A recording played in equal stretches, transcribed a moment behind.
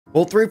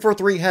Well,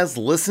 343 has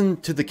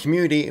listened to the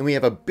community, and we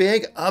have a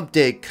big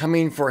update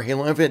coming for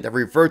Halo Infinite that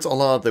reverts a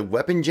lot of the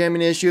weapon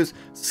jamming issues,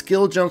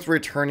 skill jumps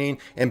returning,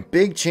 and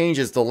big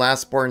changes to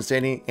last Spartan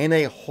standing, and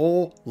a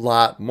whole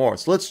lot more.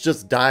 So let's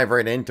just dive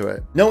right into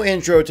it. No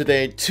intro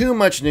today, too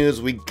much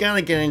news, we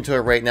gotta get into it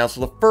right now.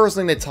 So the first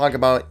thing they talk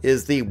about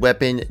is the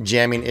weapon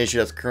jamming issue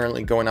that's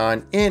currently going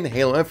on in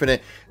Halo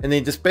Infinite, and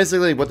they just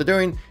basically what they're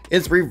doing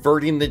is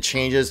reverting the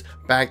changes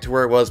back to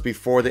where it was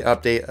before the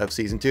update of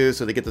Season 2,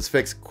 so they get this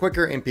fixed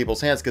quicker in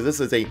people's hands, because this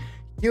is a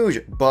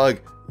huge bug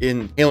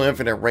in Halo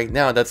Infinite right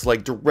now that's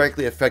like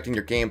directly affecting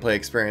your gameplay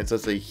experience.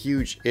 That's a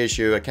huge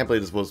issue. I can't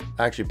believe this was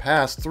actually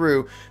passed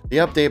through the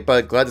update,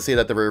 but glad to see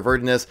that they're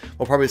reverting this.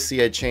 We'll probably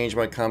see a change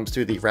when it comes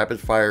to the rapid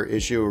fire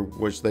issue,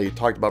 which they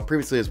talked about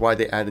previously, is why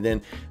they added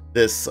in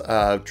this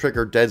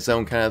trigger dead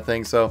zone kind of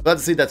thing. So glad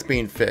to see that's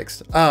being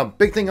fixed.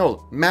 Big thing,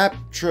 map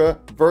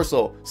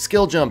traversal,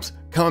 skill jumps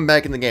coming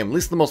back in the game, at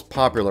least the most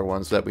popular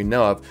ones that we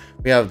know of.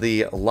 We have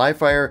the live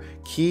fire,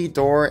 key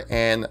door,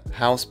 and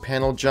house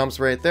panel jumps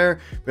right there.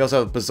 We also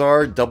have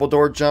bizarre double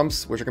door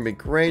jumps, which are gonna be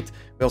great.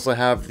 We also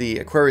have the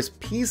Aquarius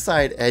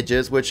P-side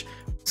edges, which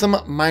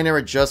some minor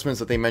adjustments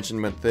that they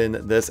mentioned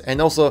within this,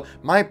 and also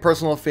my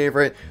personal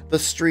favorite, the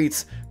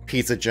streets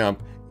pizza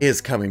jump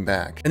is coming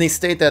back. And they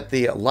state that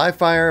the live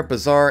fire,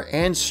 bizarre,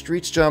 and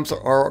streets jumps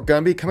are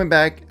gonna be coming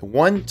back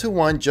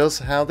one-to-one,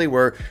 just how they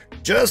were,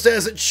 just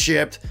as it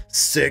shipped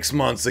 6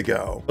 months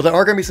ago. But there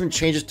are going to be some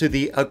changes to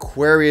the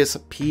Aquarius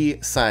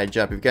P-side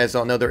jump. If you guys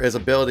don't know, there is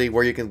ability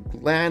where you can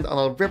land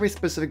on a very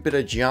specific bit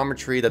of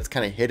geometry that's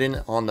kind of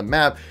hidden on the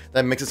map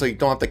that makes it so you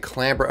don't have to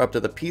clamber up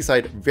to the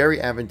P-side. Very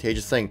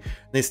advantageous thing.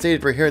 And they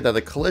stated right here that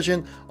the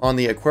collision on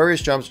the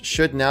Aquarius jumps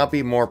should now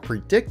be more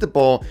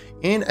predictable,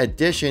 in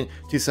addition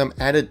to some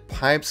added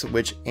pipes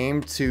which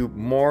aim to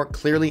more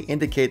clearly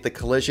indicate the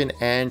collision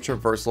and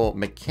traversal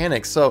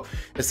mechanics. So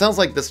it sounds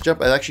like this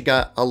jump actually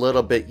got a little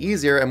bit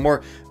easier and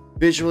more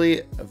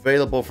visually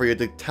available for you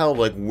to tell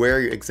like where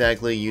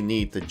exactly you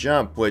need to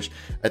jump, which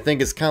I think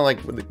is kind of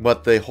like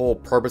what the whole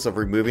purpose of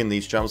removing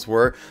these jumps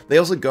were. They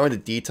also go into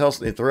details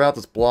throughout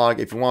this blog,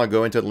 if you want to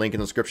go into the link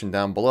in the description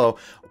down below,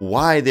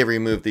 why they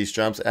removed these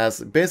jumps, as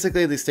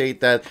basically they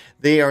state that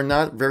they are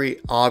not very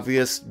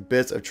obvious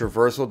bits of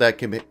traversal that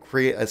can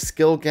create a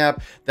skill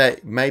gap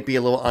that might be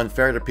a little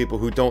unfair to people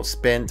who don't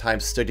spend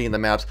time studying the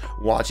maps,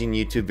 watching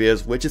YouTube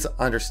videos, which is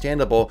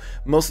understandable.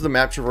 Most of the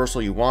map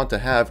traversal you want to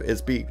have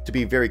is to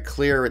be very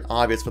clear and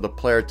obvious for the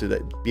player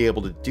to be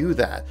able to do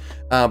that.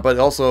 But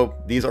also,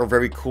 these are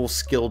very cool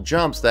skill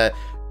jumps that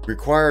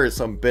require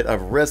some bit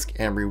of risk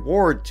and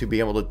reward to be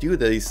able to do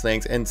these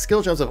things, and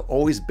skill jumps have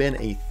always been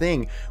a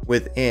thing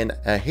within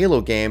a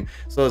Halo game,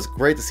 so it's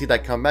great to see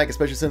that come back,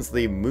 especially since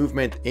the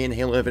movement in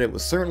Halo Infinite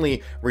was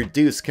certainly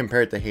reduced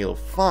compared to Halo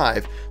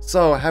 5.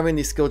 So having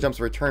these skill jumps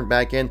return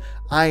back in,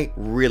 I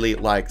really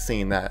like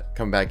seeing that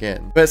come back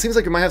in. But it seems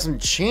like we might have some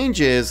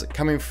changes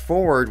coming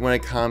forward when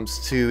it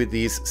comes to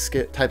these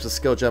types of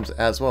skill jumps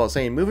as well.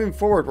 Saying moving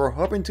forward, we're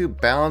hoping to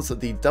balance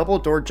the double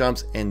door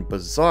jumps in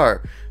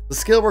Bizarre. The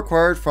skill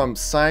required from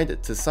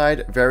side to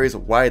side varies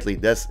widely.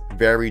 That's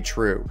very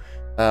true.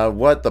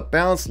 What the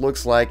balance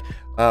looks like,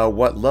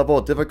 what level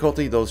of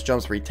difficulty those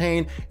jumps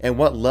retain, and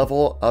what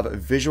level of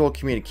visual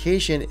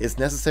communication is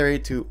necessary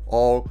to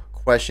all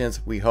questions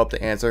we hope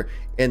to answer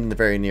in the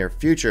very near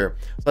future.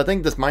 So I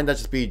think this might not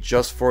just be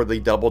just for the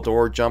double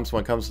door jumps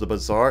when it comes to the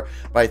Bizarre,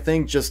 but I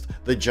think just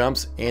the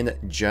jumps in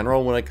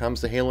general when it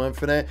comes to Halo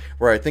Infinite,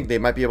 where I think they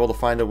might be able to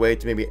find a way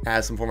to maybe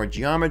add some form of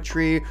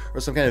geometry or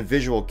some kind of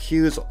visual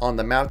cues on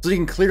the map, so you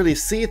can clearly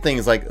see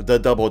things like the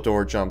double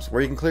door jumps,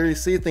 where you can clearly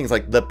see things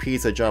like the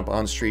pizza jump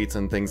on streets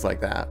and things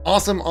like that.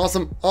 Awesome,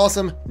 awesome,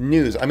 awesome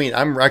news. I mean,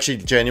 I'm actually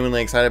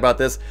genuinely excited about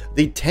this.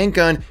 The tank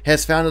gun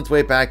has found its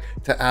way back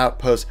to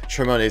Outpost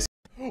Tremones.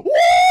 Woo!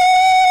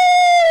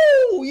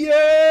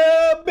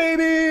 Yeah,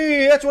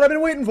 baby! That's what I've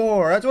been waiting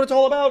for. That's what it's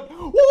all about.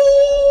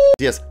 Woo!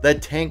 Yes, the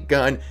tank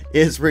gun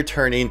is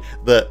returning.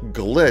 The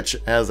glitch,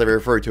 as I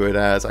refer to it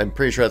as, I'm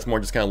pretty sure that's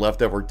more just kind of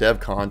leftover dev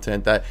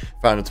content that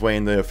found its way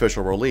in the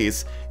official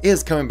release,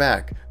 is coming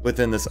back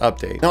within this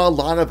update. Now, a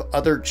lot of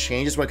other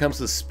changes when it comes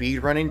to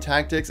speedrunning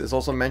tactics is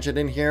also mentioned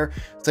in here,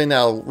 saying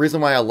that the reason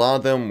why a lot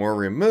of them were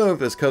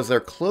removed is because they're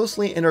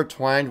closely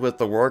intertwined with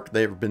the work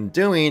they've been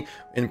doing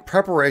in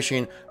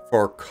preparation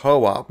for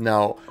co-op.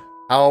 Now,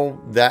 how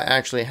that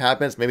actually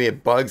happens, maybe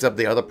it bugs up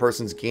the other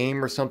person's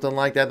game or something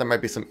like that. There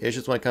might be some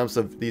issues when it comes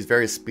to these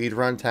various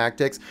speedrun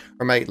tactics,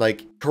 or might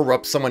like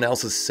corrupt someone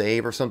else's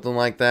save or something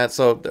like that.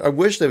 So I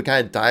wish they would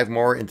kind of dive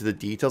more into the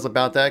details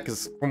about that,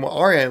 because from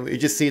our end, we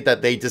just see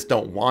that they just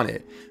don't want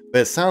it.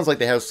 But it sounds like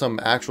they have some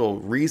actual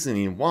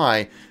reasoning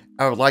why.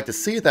 I would like to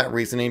see that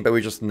reasoning, but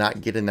we're just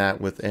not getting that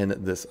within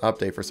this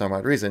update for some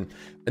odd reason.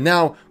 And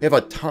now we have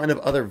a ton of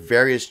other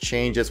various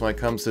changes when it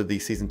comes to the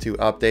Season 2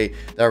 update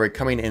that are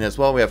coming in as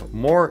well. We have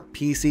more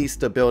PC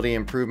stability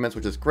improvements,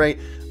 which is great.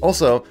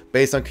 Also,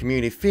 based on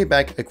community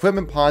feedback,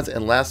 equipment pods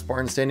and Last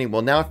Spartan Standing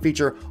will now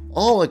feature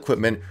all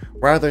equipment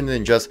rather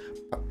than just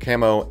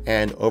camo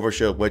and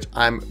overshield, which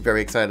I'm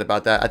very excited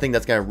about that. I think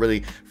that's going to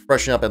really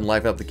freshen up and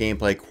liven up the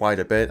gameplay quite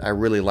a bit. I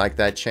really like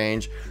that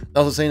change.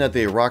 Also saying that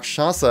the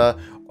Rakshasa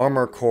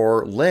armor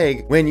core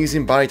leg, when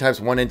using body types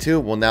 1 and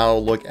 2, will now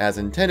look as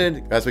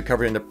intended. As we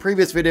covered in the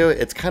previous video,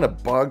 it's kind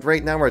of bugged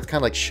right now where it's kind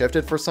of like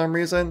shifted for some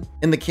reason.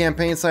 In the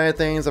campaign side of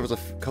things, there was a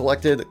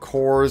collected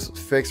cores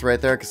fixed right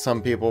there because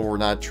some people were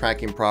not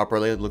tracking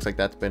properly. It looks like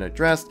that's been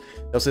addressed.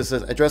 It also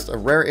says addressed a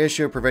rare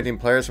issue preventing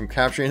players from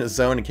capturing the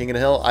zone in King of the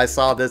Hill. I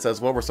saw this as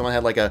well where someone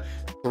had like a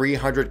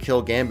 300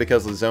 kill game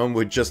because the zone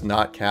would just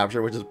not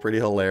capture, which is pretty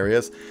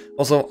hilarious.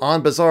 Also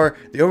on Bazaar,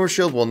 the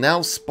overshield will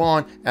now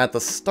spawn at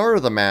the start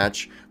of the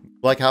match,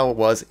 like how it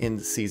was in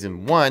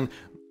season 1,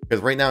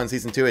 because right now in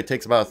season 2 it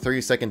takes about a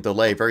 3-second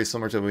delay, very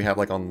similar to what we have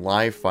like on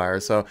live fire.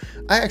 So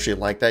I actually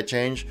like that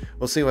change.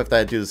 We'll see if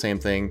that do the same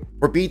thing.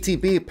 For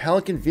BTB,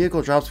 Pelican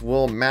vehicle drops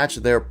will match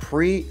their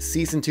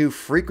pre-season 2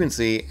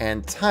 frequency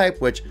and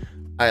type, which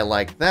I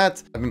like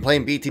that. I've been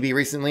playing BTB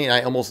recently and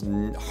I almost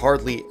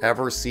hardly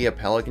ever see a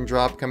Pelican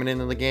drop coming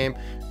into the game,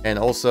 and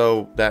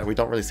also that we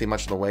don't really see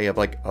much in the way of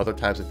like other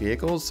types of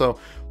vehicles, so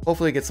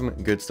hopefully get some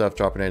good stuff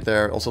dropping right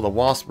there. Also, the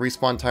Wasp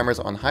respawn timers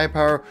on high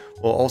power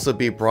will also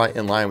be brought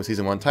in line with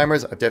season 1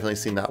 timers. I've definitely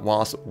seen that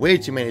Wasp way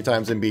too many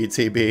times in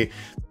BTB.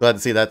 Glad to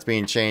see that's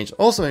being changed.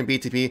 Also in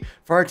BTB,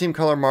 fire team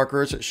color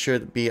markers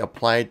should be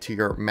applied to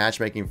your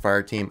matchmaking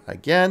fire team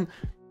again.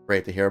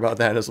 Great to hear about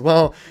that as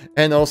well.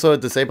 And also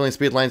disabling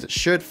speed lines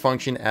should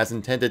function as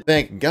intended.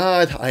 Thank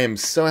God. I am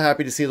so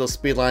happy to see those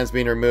speed lines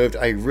being removed.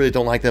 I really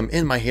don't like them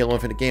in my Halo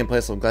Infinite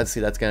gameplay, so I'm glad to see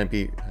that's going to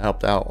be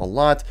helped out a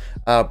lot.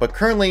 But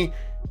currently,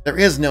 there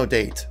is no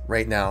date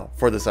right now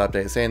for this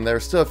update, saying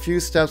there's still a few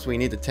steps we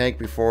need to take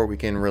before we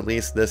can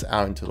release this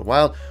out into the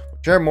wild.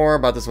 We'll share more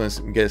about this when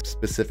we get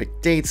specific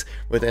dates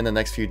within the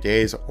next few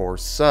days or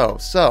so.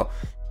 So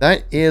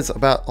that is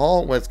about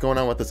all what's going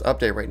on with this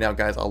update right now,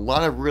 guys. A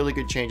lot of really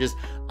good changes.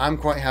 I'm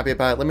quite happy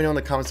about it. Let me know in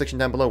the comment section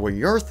down below what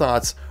your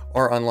thoughts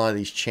are on a lot of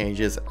these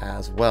changes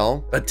as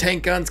well. The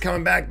tank gun's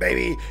coming back,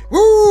 baby.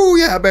 Woo,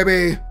 yeah,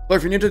 baby. So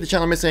if you're new to the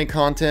channel and missing any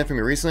content from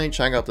me recently,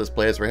 check out this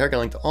playlist right here. I got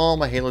a link to all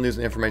my Halo news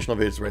and informational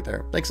videos right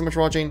there. Thanks so much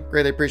for watching.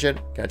 Greatly appreciate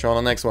it. Catch you on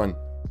the next one.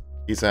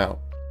 Peace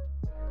out.